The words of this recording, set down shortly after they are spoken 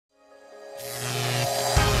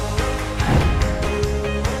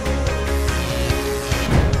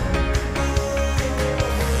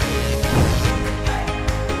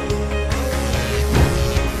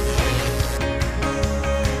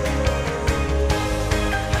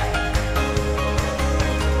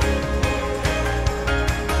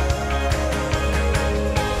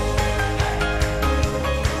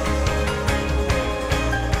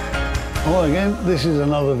again, this is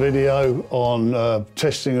another video on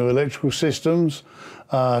testing of electrical systems.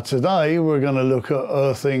 Today we're going to look at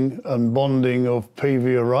earthing and bonding of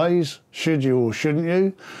PV arrays. Should you or shouldn't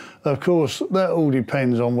you? Of course, that all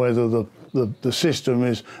depends on whether the system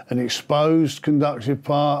is an exposed conductive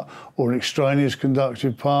part or an extraneous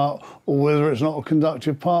conductive part, or whether it's not a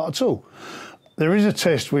conductive part at all. There is a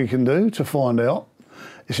test we can do to find out.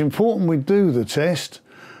 It's important we do the test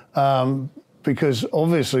because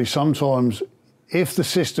obviously sometimes if the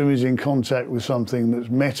system is in contact with something that's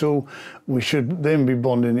metal, we should then be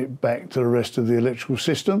bonding it back to the rest of the electrical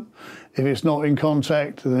system. If it's not in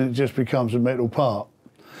contact, then it just becomes a metal part.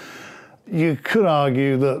 You could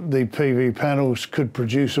argue that the PV panels could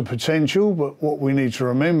produce a potential, but what we need to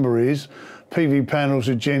remember is PV panels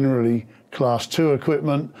are generally class 2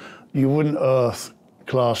 equipment. You wouldn't earth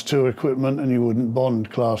class 2 equipment and you wouldn't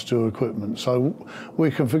bond class 2 equipment. So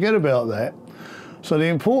we can forget about that. So the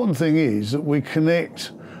important thing is that we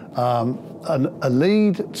connect a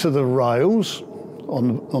lead to the rails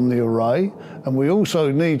on the array, and we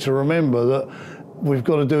also need to remember that we've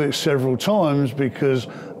got to do it several times because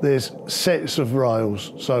there's sets of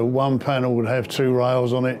rails. So one panel would have 2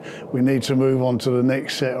 rails on it. We need to move on to the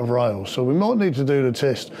next set of rails. So we might need to do the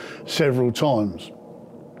test several times.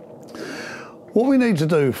 What we need to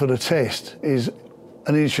do for the test is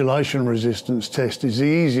an insulation resistance test. Is the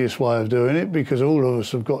easiest way of doing it because all of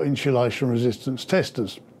us have got insulation resistance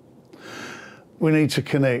testers. We need to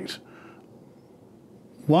connect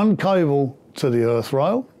one cable to the earth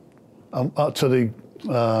rail, to the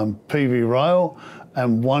PV rail,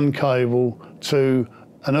 and one cable to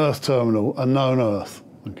an earth terminal, a known earth,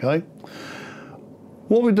 okay?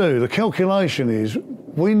 What we do, the calculation is,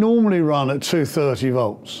 we normally run at 230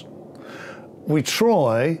 volts. We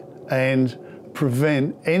try and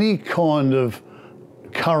prevent any kind of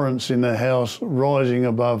currents in the house rising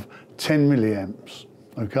above 10 milliamps,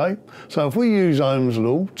 okay? So if we use Ohm's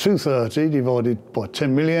law, 230 divided by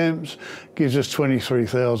 10 milliamps gives us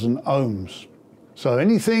 23,000 ohms. So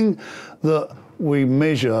anything that we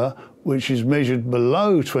measure, which is measured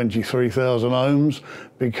below 23,000 ohms,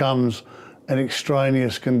 becomes an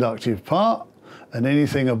extraneous conductive part, and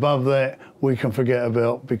anything above that we can forget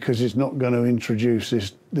about because it's not going to introduce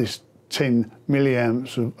this 10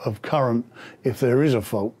 milliamps of current if there is a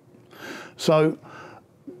fault. So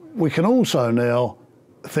we can also now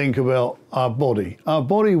think about our body. Our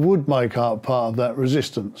body would make up part of that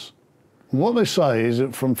resistance. And what they say is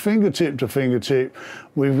that from fingertip to fingertip,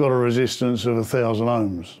 we've got a resistance of 1,000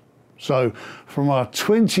 ohms. So from our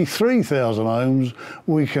 23,000 ohms,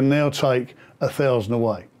 we can now take 1,000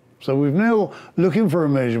 away. So we've now looking for a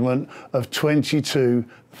measurement of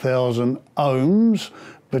 22,000 ohms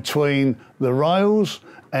between the rails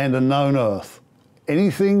and a known earth.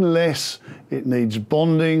 Anything less, it needs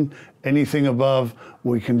bonding. Anything above,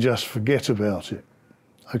 we can just forget about it.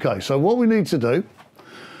 Okay, so what we need to do,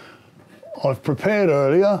 I've prepared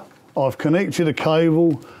earlier, I've connected a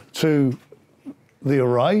cable to the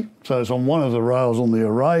array, so it's on one of the rails on the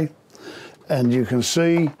array, and you can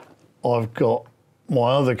see I've got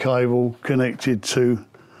my other cable connected to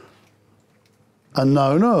a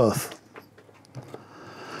known earth.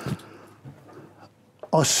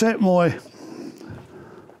 I set my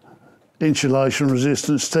insulation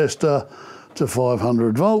resistance tester to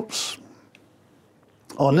 500 volts.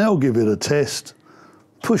 I'll now give it a test,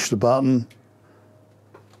 push the button,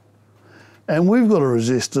 and we've got a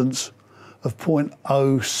resistance of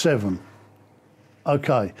 0.07.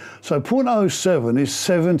 Okay, so 0.07 is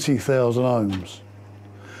 70,000 ohms.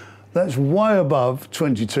 That's way above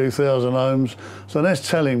 22,000 ohms, so that's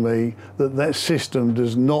telling me that that system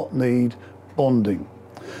does not need bonding.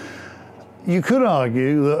 You could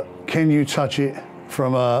argue that can you touch it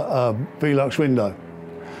from a Velux window?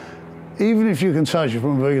 Even if you can touch it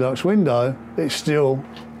from a Velux window, it's still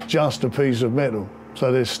just a piece of metal,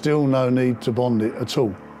 so there's still no need to bond it at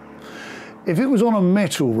all. If it was on a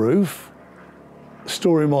metal roof, the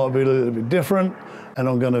story might be a little bit different, and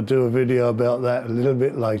I'm going to do a video about that a little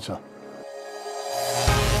bit later.